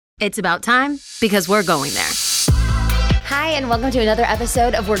It's about time because we're going there. Hi, and welcome to another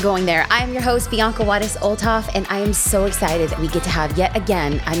episode of We're Going There. I am your host, Bianca Wadis-Olthoff, and I am so excited that we get to have yet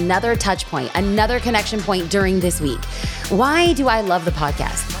again another touch point, another connection point during this week. Why do I love the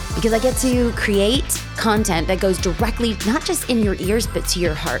podcast? Because I get to create content that goes directly, not just in your ears, but to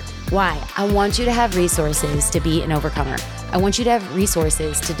your heart. Why? I want you to have resources to be an overcomer. I want you to have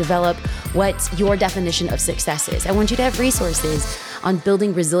resources to develop what your definition of success is. I want you to have resources on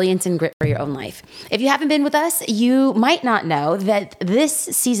building resilience and grit for your own life. If you haven't been with us, you might not know that this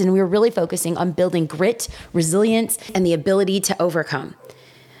season we are really focusing on building grit, resilience, and the ability to overcome.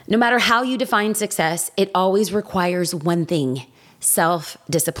 No matter how you define success, it always requires one thing: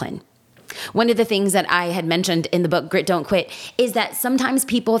 self-discipline. One of the things that I had mentioned in the book, Grit, Don't Quit, is that sometimes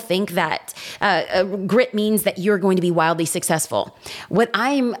people think that grit means that you're going to be wildly successful. What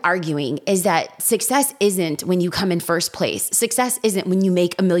I'm arguing is that success isn't when you come in first place. Success isn't when you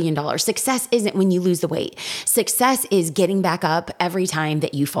make $1 million. Success isn't when you lose the weight. Success is getting back up every time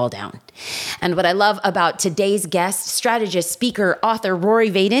that you fall down. And what I love about today's guest, strategist, speaker, author,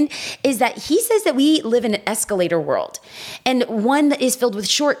 Rory Vaden, is that he says that we live in an escalator world, and one that is filled with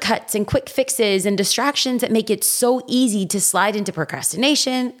shortcuts and quick fixes and distractions that make it so easy to slide into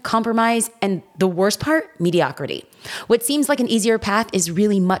procrastination, compromise, and the worst part, mediocrity. What seems like an easier path is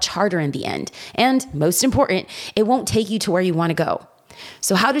really much harder in the end. And most important, it won't take you to where you want to go.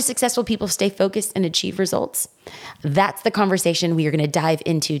 So how do successful people stay focused and achieve results? That's the conversation we are going to dive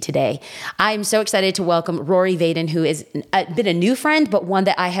into today. I'm so excited to welcome Rory Vaden, who has been a new friend, but one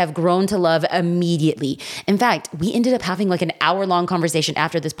that I have grown to love immediately. In fact, we ended up having like an hour-long conversation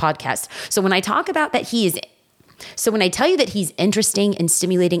after this podcast. So when I tell you that he's interesting and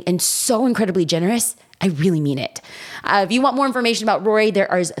stimulating and so incredibly generous, I really mean it. If you want more information about Rory, there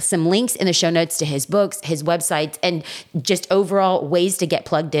are some links in the show notes to his books, his websites, and just overall ways to get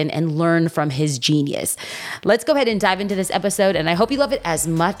plugged in and learn from his genius. Let's go ahead and dive into this episode, and I hope you love it as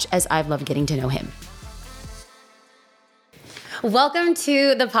much as I've loved getting to know him. Welcome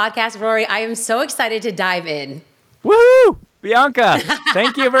to the podcast, Rory. I am so excited to dive in. Woohoo! Bianca,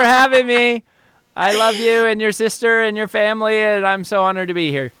 thank you for having me. I love you and your sister and your family, and I'm so honored to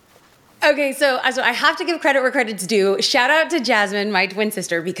be here. Okay, so I have to give credit where credit's due. Shout out to Jasmine, my twin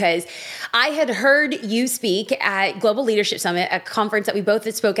sister, because I had heard you speak at Global Leadership Summit, a conference that we both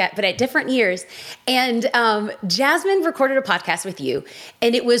had spoke at, but at different years. And Jasmine recorded a podcast with you,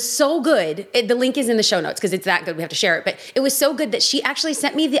 and it was so good. The link is in the show notes because it's that good. We have to share it. But it was so good that she actually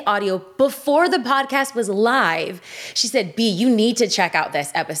sent me the audio before the podcast was live. She said, B, you need to check out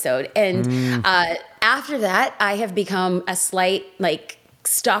this episode. And after that, I have become a slight,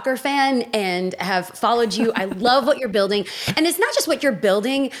 stalker fan and have followed you. I love what you're building. And it's not just what you're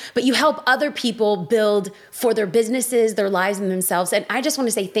building, but you help other people build for their businesses, their lives, and themselves. And I just want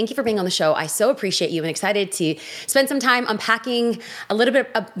to say thank you for being on the show. I so appreciate you and excited to spend some time unpacking a little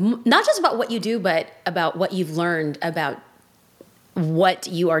bit of, not just about what you do, but about what you've learned about what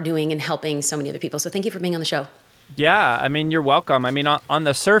you are doing and helping so many other people. So thank you for being on the show. Yeah, I mean, you're welcome. I mean, on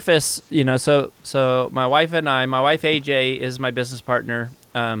the surface, so my wife and my wife AJ is my business partner.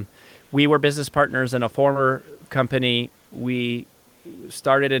 We were business partners in a former company. We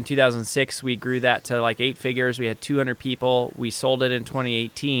started in 2006. We grew that to 8 figures. We had 200 people. We sold it in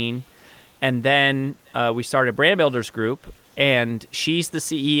 2018. And then we started Brand Builders Group, and she's the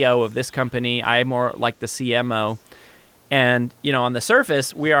CEO of this company. I'm more like the CMO. And, on the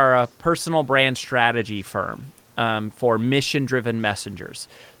surface, we are a personal brand strategy firm. For mission-driven messengers.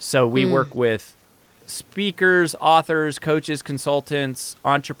 So we work with speakers, authors, coaches, consultants,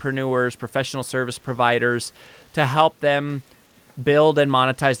 entrepreneurs, professional service providers to help them build and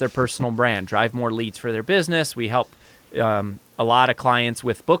monetize their personal brand, drive more leads for their business. We help a lot of clients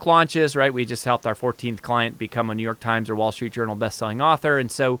with book launches, right? We just helped our 14th client become a New York Times or Wall Street Journal bestselling author.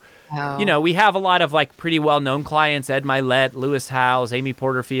 And so, we have a lot of pretty well-known clients: Ed Milet, Lewis Howes, Amy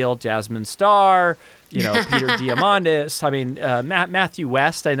Porterfield, Jasmine Starr, Peter Diamandis. I mean, Matthew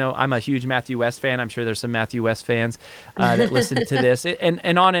West. I know I'm a huge Matthew West fan. I'm sure there's some Matthew West fans that listen to this,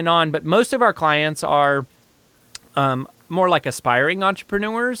 and on and on. But most of our clients are more like aspiring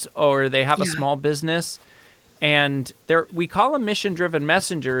entrepreneurs, or they have a small business, and we call them mission-driven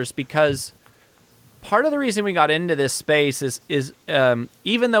messengers because part of the reason we got into this space is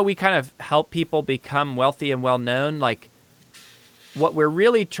even though we kind of help people become wealthy and well-known, what we're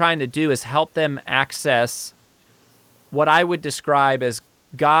really trying to do is help them access what I would describe as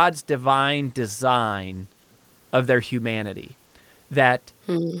God's divine design of their humanity. That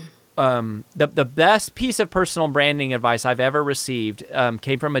the best piece of personal branding advice I've ever received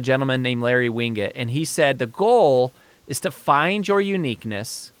came from a gentleman named Larry Winget. And he said, the goal is to find your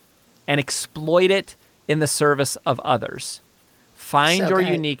uniqueness and exploit it in the service of others. Find your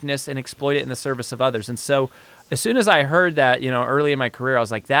uniqueness and exploit it in the service of others. And so as soon as I heard that, early in my career, I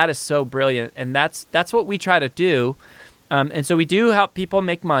was like, that is so brilliant. And that's what we try to do. And so we do help people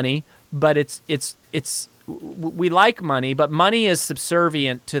make money, but we like money, but money is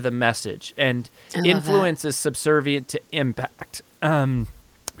subservient to the message, and influence is subservient to impact.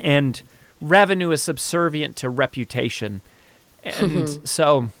 And revenue is subservient to reputation. And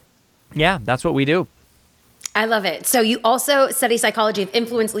so, yeah, that's what we do. I love it. So you also study psychology of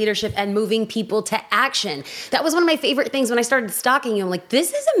influence, leadership, and moving people to action. That was one of my favorite things when I started stalking you. I'm like,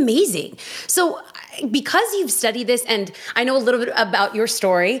 this is amazing. So because you've studied this, and I know a little bit about your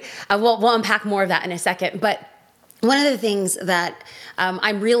story, we'll unpack more of that in a second. But one of the things that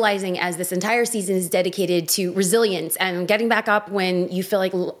I'm realizing as this entire season is dedicated to resilience and getting back up when you feel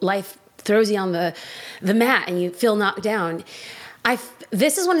like life throws you on the mat and you feel knocked down.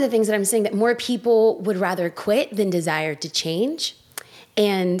 This is one of the things that I'm saying, that more people would rather quit than desire to change.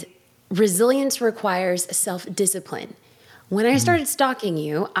 And resilience requires self-discipline. When I started stalking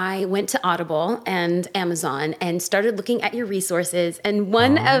you, I went to Audible and Amazon and started looking at your resources. And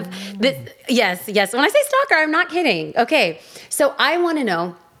one of the, yes, when I say stalker, I'm not kidding. Okay, so I want to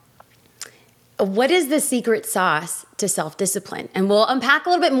know, what is the secret sauce to self-discipline? And we'll unpack a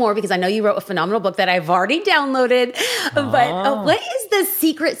little bit more, because I know you wrote a phenomenal book that I've already downloaded. But what is the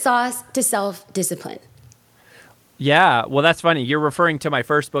secret sauce to self-discipline? Yeah, well, that's funny. You're referring to my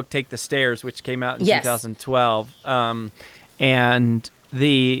first book, Take the Stairs, which came out in 2012. And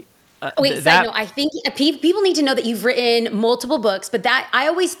the... side note, I think people need to know that you've written multiple books, but that I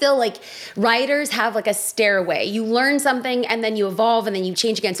always feel like writers have like a stairway. You learn something and then you evolve and then you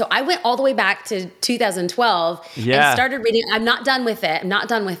change again. So I went all the way back to 2012 and started reading. I'm not done with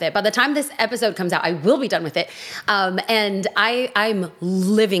it. By the time this episode comes out, I will be done with it. And I'm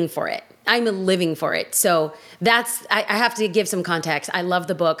living for it. So I have to give some context. I love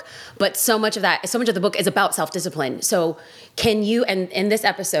the book, but so much of the book is about self-discipline. So can you, and in this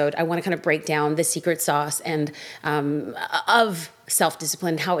episode, I want to kind of break down the secret sauce and of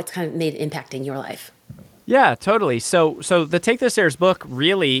self-discipline, how it's kind of made an impact in your life. Yeah, totally. So the Take the Stairs book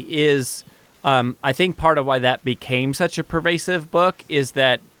really is, I think part of why that became such a pervasive book is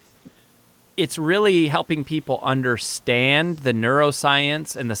that it's really helping people understand the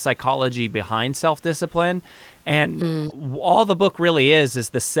neuroscience and the psychology behind self-discipline. And all the book really is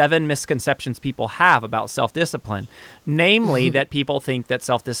the 7 misconceptions people have about self-discipline. Namely, that people think that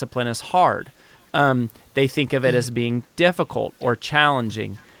self-discipline is hard. They think of it as being difficult or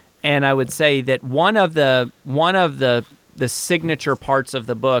challenging. And I would say that one of the signature parts of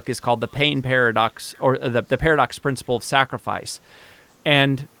the book is called the pain paradox, or the paradox principle of sacrifice.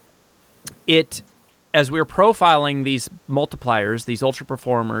 And as we're profiling these multipliers, these ultra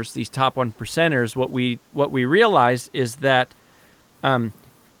performers, these top 1%ers, what we realize is that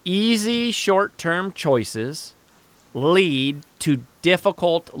easy short-term choices lead to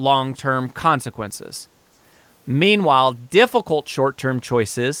difficult long-term consequences. Meanwhile, difficult short-term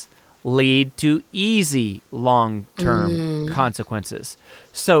choices lead to easy long-term consequences.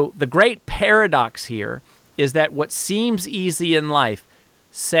 So the great paradox here is that what seems easy in life,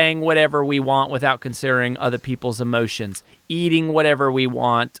 saying whatever we want without considering other people's emotions, eating whatever we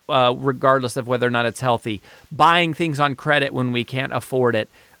want, regardless of whether or not it's healthy, buying things on credit when we can't afford it,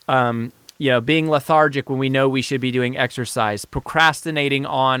 being lethargic when we know we should be doing exercise, procrastinating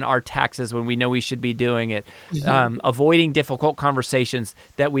on our taxes when we know we should be doing it, avoiding difficult conversations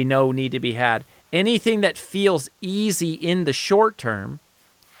that we know need to be had. Anything that feels easy in the short term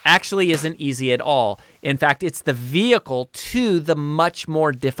actually isn't easy at all. In fact, it's the vehicle to the much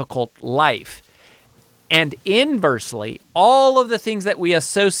more difficult life. And inversely, all of the things that we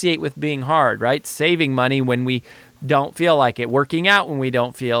associate with being hard, right? Saving money when we don't feel like it, working out when we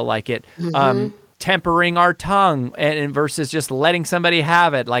don't feel like it, tempering our tongue and versus just letting somebody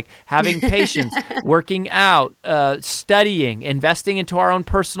have it, like having patience, working out, studying, investing into our own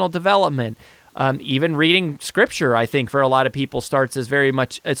personal development. Even reading scripture, I think, for a lot of people starts as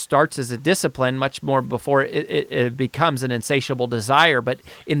a discipline much more before it becomes an insatiable desire. But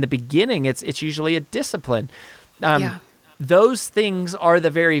in the beginning, it's usually a discipline. Those things are the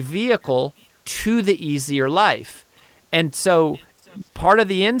very vehicle to the easier life. And so part of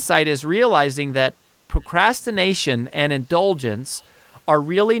the insight is realizing that procrastination and indulgence are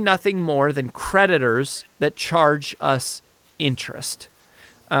really nothing more than creditors that charge us interest.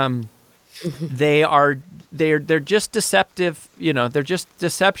 They're just deceptive, they're just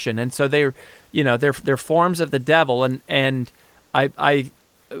deception. And so they're forms of the devil. And I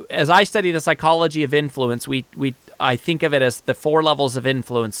as I study the psychology of influence, we I think of it as the 4 levels of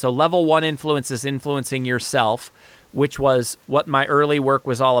influence. So level 1 influence is influencing yourself, which was what my early work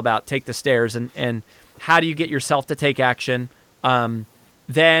was all about. Take the stairs, and how do you get yourself to take action?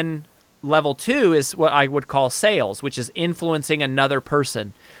 Then level 2 is what I would call sales, which is influencing another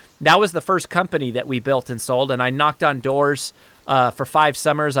person. That was the first company that we built and sold, and I knocked on doors for 5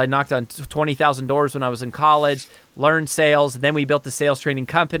 summers. I knocked on 20,000 doors when I was in college, learned sales. Then we built the sales training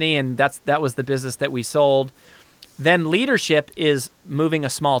company, and that was the business that we sold. Then leadership is moving a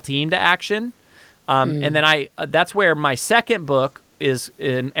small team to action. And then that's where my second book is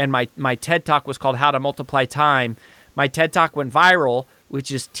in, and my TED Talk was called How to Multiply Time. My TED Talk went viral, which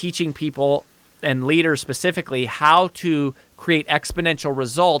is teaching people and leaders specifically how to create exponential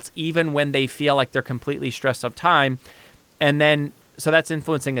results even when they feel like they're completely stressed of time. And then, so that's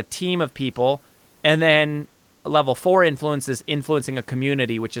influencing a team of people. And then level 4 influence is influencing a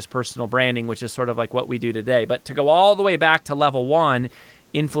community, which is personal branding, which is sort of like what we do today. But to go all the way back to level 1,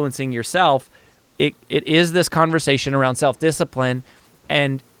 influencing yourself, it is this conversation around self-discipline,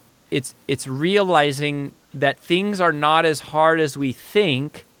 and it's realizing that things are not as hard as we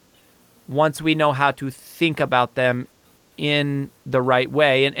think once we know how to think about them in the right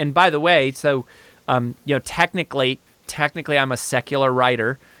way. And by the way, so technically I'm a secular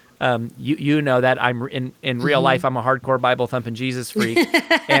writer. You know that I'm in real life, I'm a hardcore Bible thumping Jesus freak.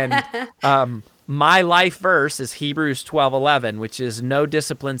 And my life verse is Hebrews 12:11, which is, no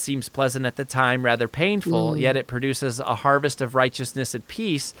discipline seems pleasant at the time, rather painful, yet it produces a harvest of righteousness and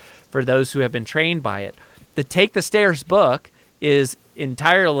peace for those who have been trained by it. The Take the Stairs book is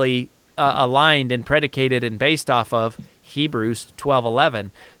entirely aligned and predicated and based off of Hebrews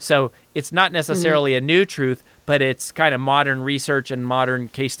 12:11. So it's not necessarily a new truth, but it's kind of modern research and modern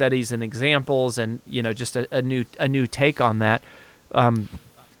case studies and examples, and just a new take on that.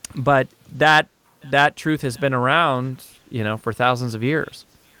 But that truth has been around, for thousands of years.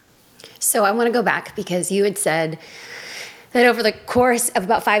 So I want to go back, because you had said that over the course of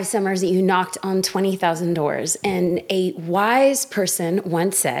about 5 summers that you knocked on 20,000 doors, and a wise person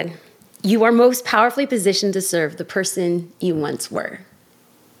once said, "You are most powerfully positioned to serve the person you once were."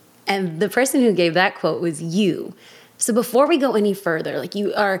 And the person who gave that quote was you. So before we go any further, like,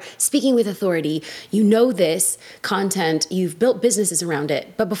 you are speaking with authority, you know this content, you've built businesses around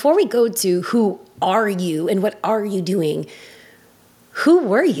it. But before we go to who are you and what are you doing, who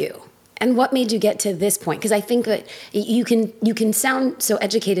were you? And what made you get to this point? Because I think that you can sound so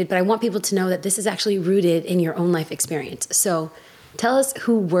educated, but I want people to know that this is actually rooted in your own life experience. So tell us,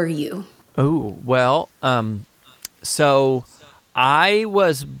 who were you? Oh, well, so I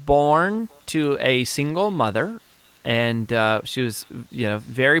was born to a single mother, and she was,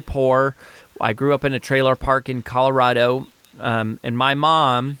 very poor. I grew up in a trailer park in Colorado, and my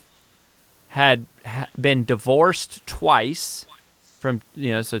mom had been divorced twice from,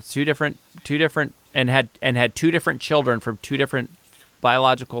 so two different, and had 2 different children from 2 different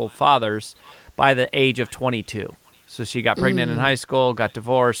biological fathers by the age of 22. So she got pregnant in high school, got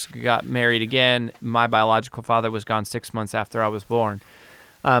divorced, got married again. My biological father was gone 6 months after I was born.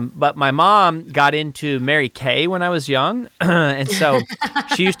 But my mom got into Mary Kay when I was young. And so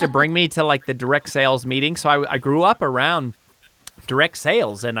she used to bring me to like the direct sales meeting. So I grew up around direct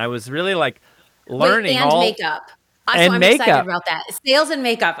sales, and I was really like learning makeup. I'm excited about that. Sales and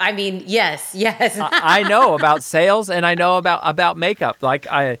makeup. I mean, yes. I know about sales, and I know about makeup. Like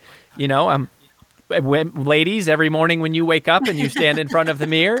ladies, every morning when you wake up and you stand in front of the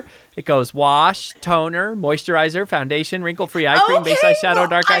mirror, it goes wash, toner, moisturizer, foundation, wrinkle-free eye cream, base eyeshadow,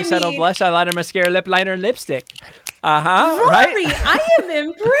 dark eyeshadow, blush, eyeliner, mascara, lip liner, and lipstick. Rory, right? I am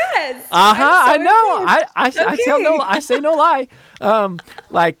impressed. I know. I say no lie.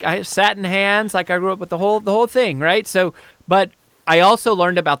 Like, I have satin hands, like I grew up with the whole thing, right? So, but I also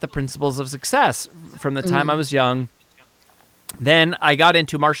learned about the principles of success from the time I was young. Then I got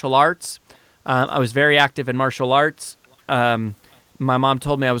into martial arts. I was very active in martial arts. My mom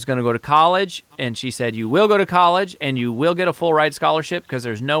told me I was going to go to college, and she said, "You will go to college, and you will get a full ride scholarship, because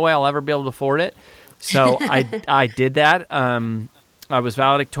there's no way I'll ever be able to afford it." So I did that. I was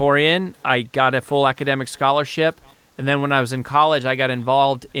valedictorian. I got a full academic scholarship. And then when I was in college, I got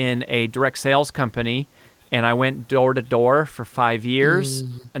involved in a direct sales company, and I went door to door for 5 years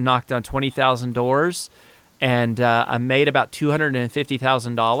and knocked on 20,000 doors. And I made about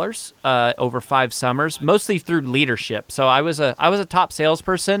 $250,000 over 5 summers, mostly through leadership. So I was a top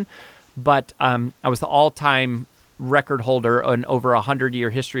salesperson, but I was the all-time record holder on over 100-year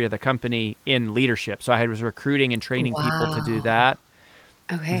history of the company in leadership. So I was recruiting and training people to do that.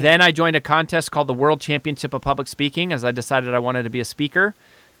 Okay. Then I joined a contest called the World Championship of Public Speaking, as I decided I wanted to be a speaker.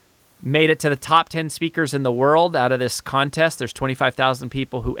 made it to the top 10 speakers in the world out of this contest. There's 25,000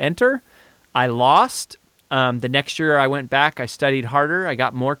 people who enter. I lost. The next year I went back, I studied harder. I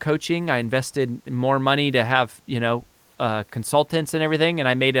got more coaching. I invested more money to have, consultants and everything. And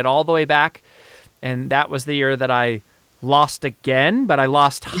I made it all the way back. And that was the year that I lost again, but I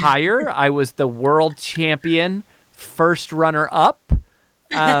lost higher. I was the world champion, first runner up.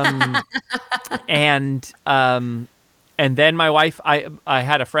 And then my wife, I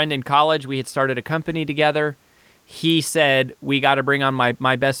had a friend in college. We had started a company together. He said, we got to bring on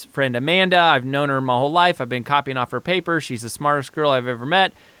my best friend, Amanda. I've known her my whole life. I've been copying off her paper. She's the smartest girl I've ever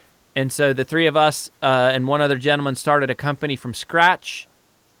met. And so the three of us and one other gentleman started a company from scratch.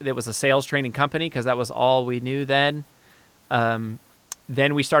 It was a sales training company because that was all we knew then. Then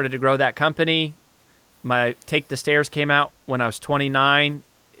we started to grow that company. My Take the Stairs came out when I was 29,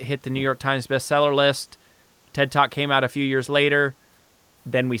 hit the New York Times bestseller list. TED Talk came out a few years later.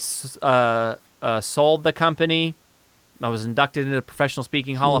 Then we sold the company. I was inducted into the Professional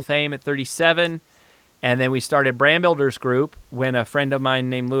Speaking Hall of Fame at 37. And then we started Brand Builders Group when a friend of mine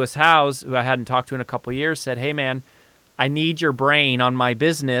named Lewis Howes, who I hadn't talked to in a couple of years, said, hey, man, I need your brain on my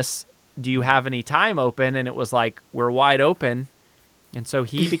business. Do you have any time open? And it was like, we're wide open. And so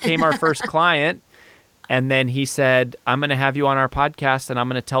he became our first client. And then he said, I'm going to have you on our podcast, and I'm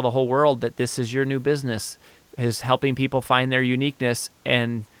going to tell the whole world that this is your new business, is helping people find their uniqueness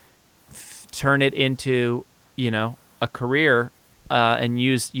and turn it into, a career, and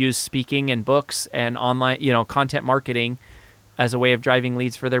use speaking and books and online, content marketing as a way of driving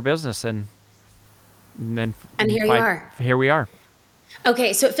leads for their business. And here you are. Here we are.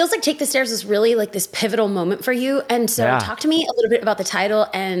 Okay, so it feels like Take the Stairs is really like this pivotal moment for you. And so talk to me a little bit about the title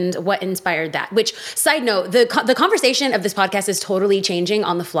and what inspired that. Which, side note, the conversation of this podcast is totally changing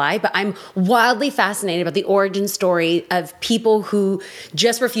on the fly, but I'm wildly fascinated about the origin story of people who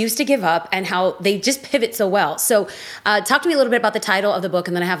just refuse to give up and how they just pivot so well. So talk to me a little bit about the title of the book,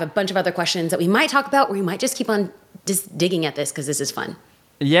 and then I have a bunch of other questions that we might talk about, or we might just keep on just digging at this because this is fun.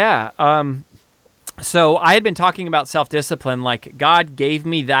 Yeah. So I had been talking about self-discipline, like God gave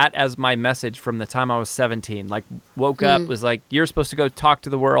me that as my message from the time I was 17. Like woke up, was like, you're supposed to go talk to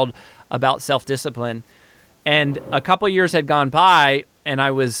the world about self-discipline. And a couple of years had gone by, and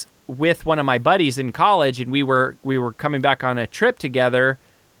I was with one of my buddies in college, and we were coming back on a trip together,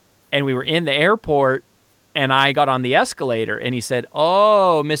 and we were in the airport, and I got on the escalator, and he said,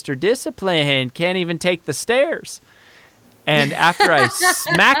 oh, Mr. Discipline, can't even take the stairs. And after I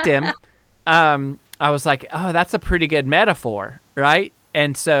smacked him, I was like, oh, that's a pretty good metaphor, right?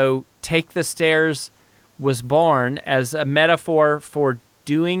 And so Take the Stairs was born as a metaphor for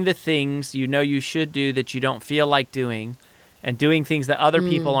doing the things you should do that you don't feel like doing, and doing things that other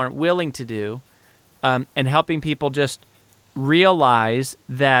people aren't willing to do, and helping people just realize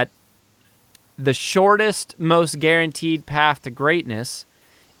that the shortest, most guaranteed path to greatness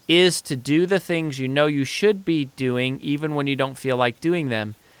is to do the things you should be doing even when you don't feel like doing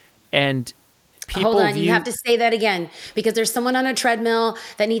them. And people hold on, you have to say that again, because there's someone on a treadmill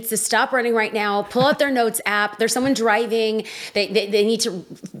that needs to stop running right now, pull out their notes app. There's someone driving. They need to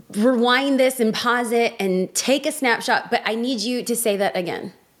rewind this and pause it and take a snapshot. But I need you to say that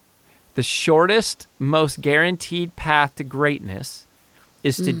again. The shortest, most guaranteed path to greatness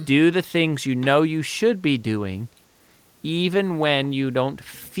is to do the things you should be doing, even when you don't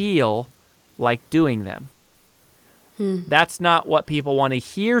feel like doing them. That's not what people want to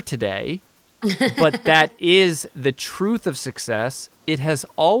hear today, but that is the truth of success. It has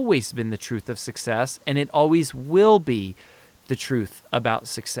always been the truth of success, and it always will be the truth about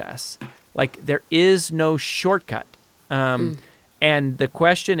success. Like, there is no shortcut. And the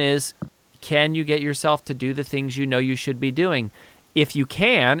question is, can you get yourself to do the things you should be doing? If you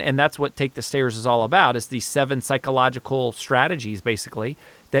can, and that's what Take the Stairs is all about, is these 7 psychological strategies, basically,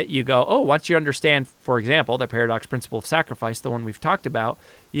 that you go, oh, once you understand, for example, the paradox principle of sacrifice, the one we've talked about,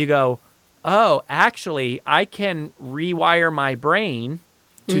 you go, oh, actually, I can rewire my brain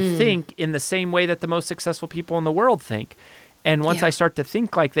to think in the same way that the most successful people in the world think. And once I start to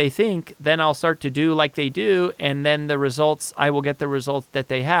think like they think, then I'll start to do like they do, and then I will get the results that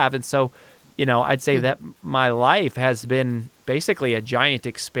they have. And so, I'd say that my life has been basically a giant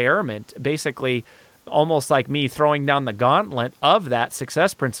experiment, basically almost like me throwing down the gauntlet of that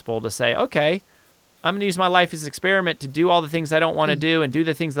success principle to say, okay, I'm going to use my life as an experiment to do all the things I don't want to do and do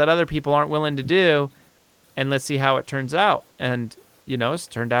the things that other people aren't willing to do, and let's see how it turns out. And, it's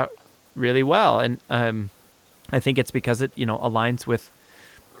turned out really well. And I think it's because it, aligns with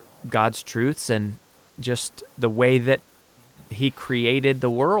God's truths and just the way that he created the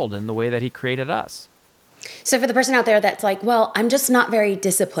world and the way that he created us. So for the person out there that's like, well, I'm just not very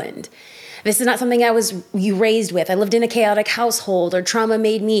disciplined. This is not something you raised with. I lived in a chaotic household, or trauma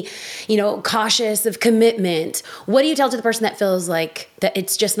made me, cautious of commitment. What do you tell to the person that feels like that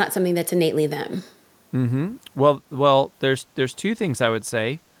it's just not something that's innately them? Mm-hmm. Well, there's two things I would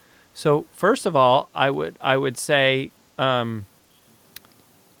say. So first of all, I would say that's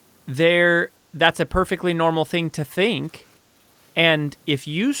a perfectly normal thing to think. And if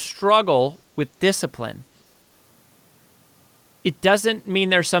you struggle with discipline, it doesn't mean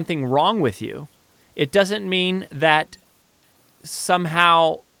there's something wrong with you. It doesn't mean that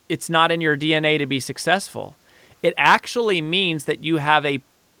somehow it's not in your DNA to be successful. It actually means that you have a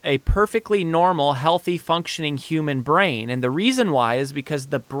perfectly normal, healthy, functioning human brain. And the reason why is because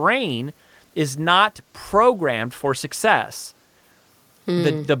the brain is not programmed for success.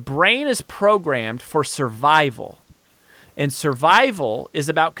 The brain is programmed for survival. And survival is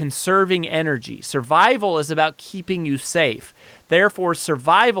about conserving energy. Survival is about keeping you safe. Therefore,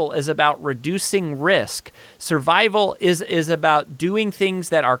 survival is about reducing risk. Survival is about doing things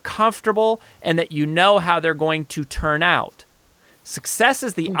that are comfortable and that you know how they're going to turn out. Success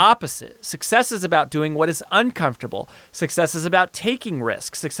is the opposite. Success is about doing what is uncomfortable. Success is about taking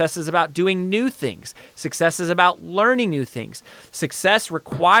risks. Success is about doing new things. Success is about learning new things. Success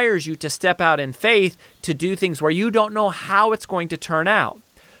requires you to step out in faith to do things where you don't know how it's going to turn out.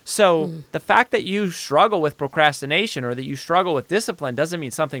 So the fact that you struggle with procrastination or that you struggle with discipline doesn't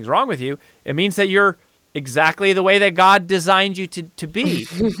mean something's wrong with you. It means that you're exactly the way that God designed you to be.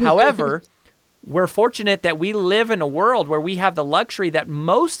 However, we're fortunate that we live in a world where we have the luxury that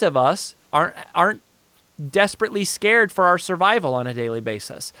most of us aren't desperately scared for our survival on a daily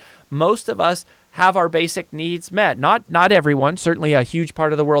basis. Most of us have our basic needs met. Not everyone, certainly a huge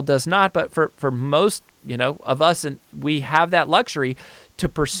part of the world does not, but for most, of us, and we have that luxury to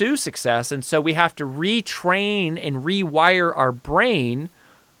pursue success. And so we have to retrain and rewire our brain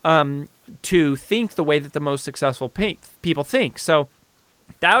to think the way that the most successful people think. So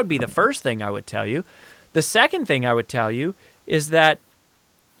that would be the first thing I would tell you. The second thing I would tell you is that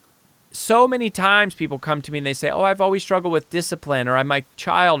so many times people come to me and they say, oh, I've always struggled with discipline, or my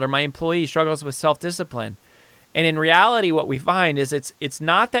child or my employee struggles with self-discipline. And in reality, what we find is it's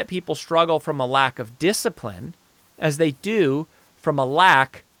not that people struggle from a lack of discipline as they do from a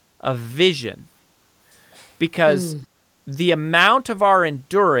lack of vision. Because the amount of our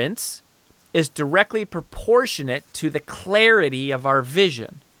endurance is directly proportionate to the clarity of our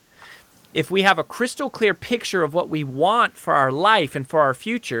vision. If we have a crystal clear picture of what we want for our life and for our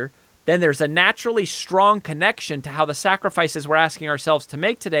future, then there's a naturally strong connection to how the sacrifices we're asking ourselves to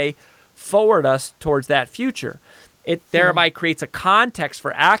make today forward us towards that future. It thereby creates a context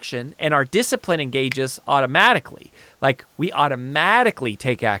for action, and our discipline engages automatically. Like, we automatically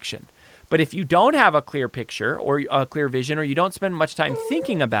take action. But if you don't have a clear picture or a clear vision, or you don't spend much time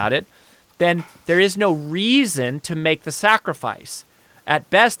thinking about it, then there is no reason to make the sacrifice. At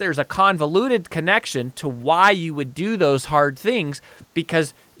best, there's a convoluted connection to why you would do those hard things,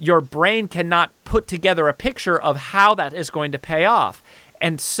 because your brain cannot put together a picture of how that is going to pay off.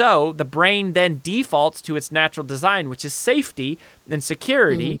 And so the brain then defaults to its natural design, which is safety and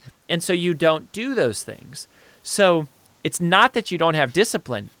security, and so you don't do those things. So it's not that you don't have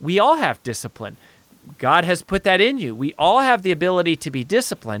discipline. We all have discipline. God has put that in you. We all have the ability to be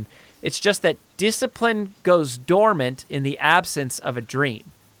disciplined. It's just that discipline goes dormant in the absence of a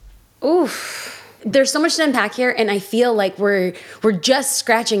dream. Oof. There's so much to unpack here, and I feel like we're just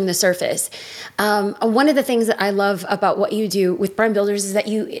scratching the surface. One of the things that I love about what you do with Brand Builders is that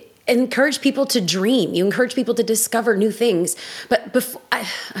you encourage people to dream. You encourage people to discover new things. But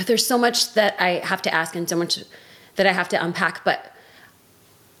there's so much that I have to ask and so much that I have to unpack. But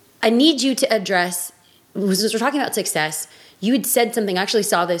I need you to address, since we're talking about success, you had said something. I actually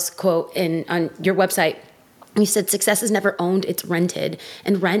saw this quote on your website. You said, success is never owned, it's rented,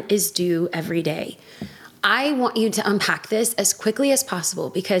 and rent is due every day. I want you to unpack this as quickly as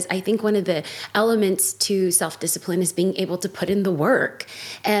possible, because I think one of the elements to self-discipline is being able to put in the work.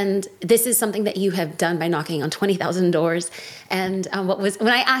 And this is something that you have done by knocking on 20,000 doors. And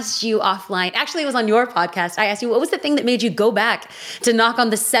when I asked you offline, actually it was on your podcast, I asked you, what was the thing that made you go back to knock on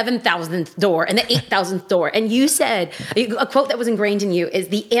the 7,000th door and the 8,000th door? And you said, a quote that was ingrained in you is,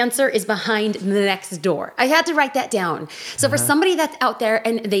 the answer is behind the next door. I had to write that down. So for somebody that's out there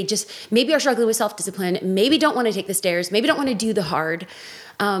and they just maybe are struggling with self-discipline, maybe don't want to take the stairs, maybe don't want to do the hard,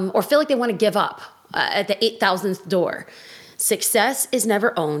 or feel like they want to give up at the 8,000th door. Success is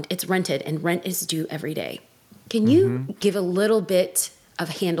never owned, it's rented, and rent is due every day. Can you give a little bit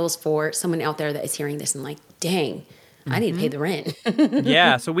of handles for someone out there that is hearing this and like, dang, I need to pay the rent.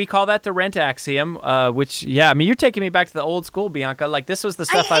 Yeah, so we call that the rent axiom, which, I mean, you're taking me back to the old school, Bianca. Like, this was the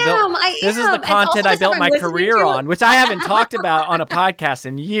stuff I built. This is the And also content the I stuff built I'm my listening career to. on, which I haven't talked about on a podcast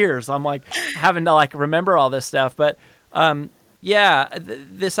in years. I'm like having to like remember all this stuff. But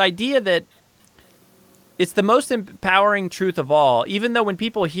this idea that it's the most empowering truth of all, even though when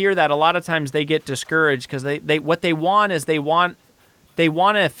people hear that, a lot of times they get discouraged because they what they want is they want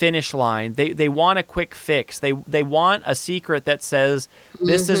a finish line. They want a quick fix. They want a secret that says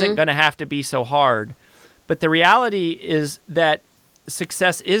this isn't going to have to be so hard. But the reality is that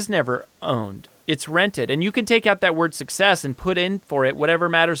success is never owned. It's rented. And you can take out that word success and put in for it whatever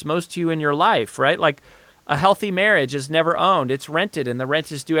matters most to you in your life, right? Like a healthy marriage is never owned. It's rented, and the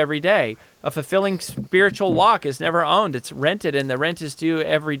rent is due every day. A fulfilling spiritual walk is never owned. It's rented, and the rent is due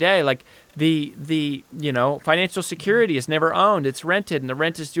every day. Like the financial security is never owned. It's rented, and the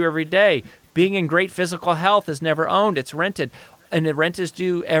rent is due every day. Being in great physical health is never owned. It's rented, and the rent is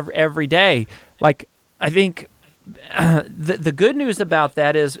due every day. Like, I think the good news about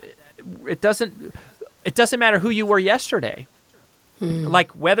that is it doesn't matter who you were yesterday.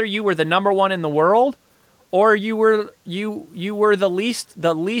 Like whether you were the number one in the world or you were the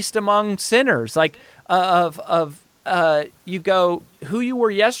least among sinners. Like you go, who you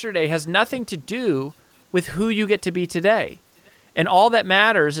were yesterday has nothing to do with who you get to be today. And all that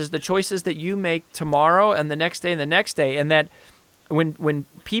matters is the choices that you make tomorrow and the next day and the next day. And that when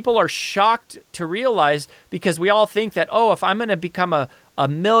people are shocked to realize, because we all think that, oh, if I'm going to become a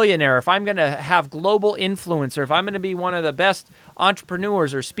millionaire, if I'm going to have global influence, or if I'm going to be one of the best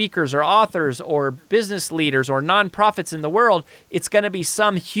entrepreneurs or speakers or authors or business leaders or nonprofits in the world, it's going to be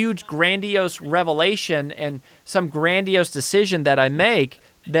some huge grandiose revelation and some grandiose decision that I make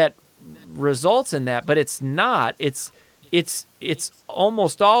that results in that. But it's not. It's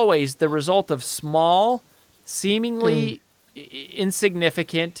almost always the result of small, seemingly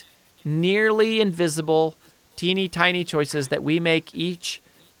insignificant, nearly invisible, teeny tiny choices that we make each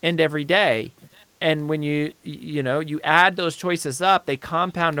and every day. And when you add those choices up, they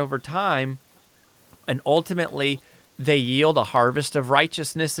compound over time, and ultimately they yield a harvest of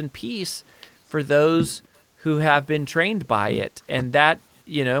righteousness and peace for those who have been trained by it. And that,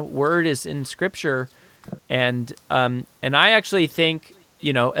 word is in Scripture. And I actually think,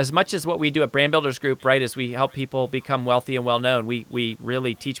 as much as what we do at Brand Builders Group, right, is we help people become wealthy and well-known. We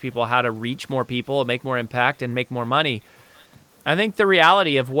really teach people how to reach more people, make more impact, and make more money. I think the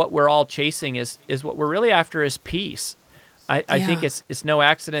reality of what we're all chasing is what we're really after is peace. I think it's no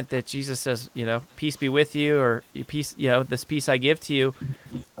accident that Jesus says, peace be with you, or peace, this peace I give to you,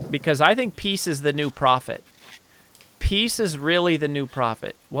 because I think peace is the new prophet. Peace is really the new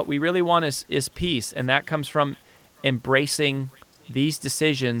prophet. What we really want is peace, and that comes from embracing these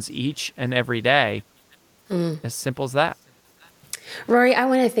decisions each and every day. As simple as that. Rory, I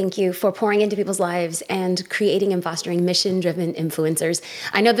want to thank you for pouring into people's lives and creating and fostering mission-driven influencers.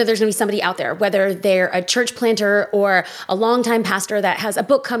 I know that there's going to be somebody out there, whether they're a church planter or a longtime pastor that has a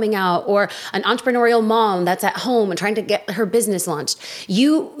book coming out, or an entrepreneurial mom that's at home and trying to get her business launched.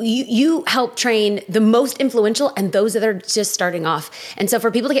 You help train the most influential and those that are just starting off. And so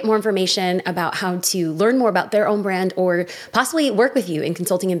for people to get more information about how to learn more about their own brand, or possibly work with you in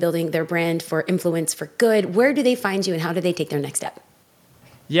consulting and building their brand for influence for good, where do they find you and how do they take their next step?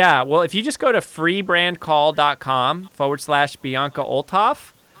 Yeah, well, if you just go to freebrandcall.com/Bianca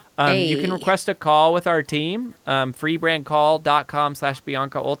Olthoff, you can request a call with our team,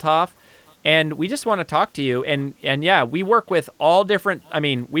 freebrandcall.com/Bianca Olthoff. And we just want to talk to you. And yeah, we work with all different,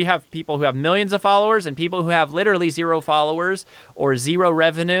 we have people who have millions of followers and people who have literally 0 followers or 0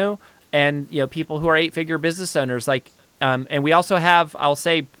 revenue, and, people who are 8-figure business owners. And we also have, I'll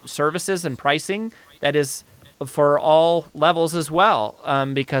say, services and pricing that is for all levels as well,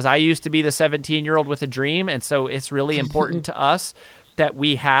 because I used to be the 17-year-old with a dream, and so it's really important to us that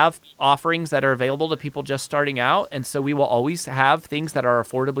we have offerings that are available to people just starting out, and so we will always have things that are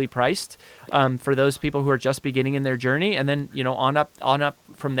affordably priced for those people who are just beginning in their journey, and then on up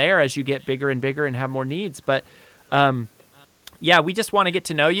from there as you get bigger and bigger and have more needs. But we just want to get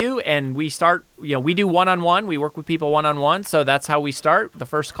to know you, and we start. We do one-on-one. We work with people one-on-one, so that's how we start. The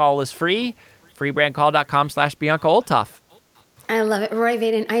first call is free. freebrandcall.com/Bianca Olthoff. I love it. Rory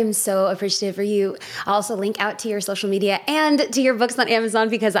Vaden, I am so appreciative for you. I'll also link out to your social media and to your books on Amazon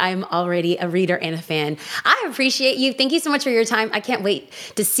because I'm already a reader and a fan. I appreciate you. Thank you so much for your time. I can't wait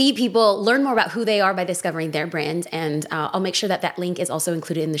to see people learn more about who they are by discovering their brand. And I'll make sure that link is also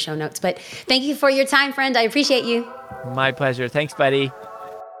included in the show notes. But thank you for your time, friend. I appreciate you. My pleasure. Thanks, buddy.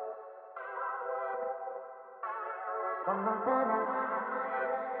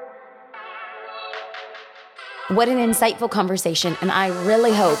 What an insightful conversation. And I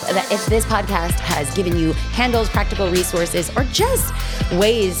really hope that if this podcast has given you handles, practical resources, or just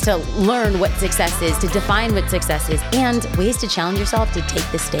ways to learn what success is, to define what success is, and ways to challenge yourself to take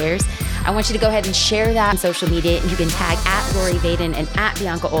the stairs, I want you to go ahead and share that on social media. You can tag at Rory Vaden and at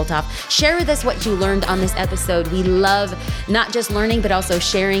Bianca Olthoff. Share with us what you learned on this episode. We love not just learning, but also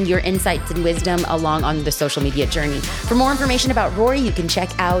sharing your insights and wisdom along on the social media journey. For more information about Rory, you can check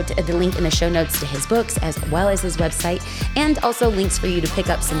out the link in the show notes to his books, as well as his website, and also links for you to pick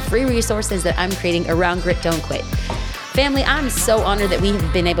up some free resources that I'm creating around Grit Don't Quit. Family, I'm so honored that we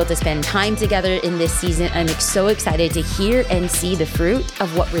have been able to spend time together in this season. I'm so excited to hear and see the fruit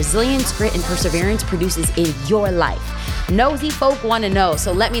of what resilience, grit, and perseverance produces in your life. Nosy folk want to know,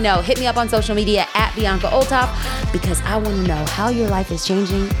 so let me know. Hit me up on social media at Bianca Olthoff, because I want to know how your life is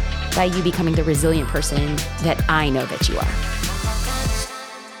changing by you becoming the resilient person that I know that you are.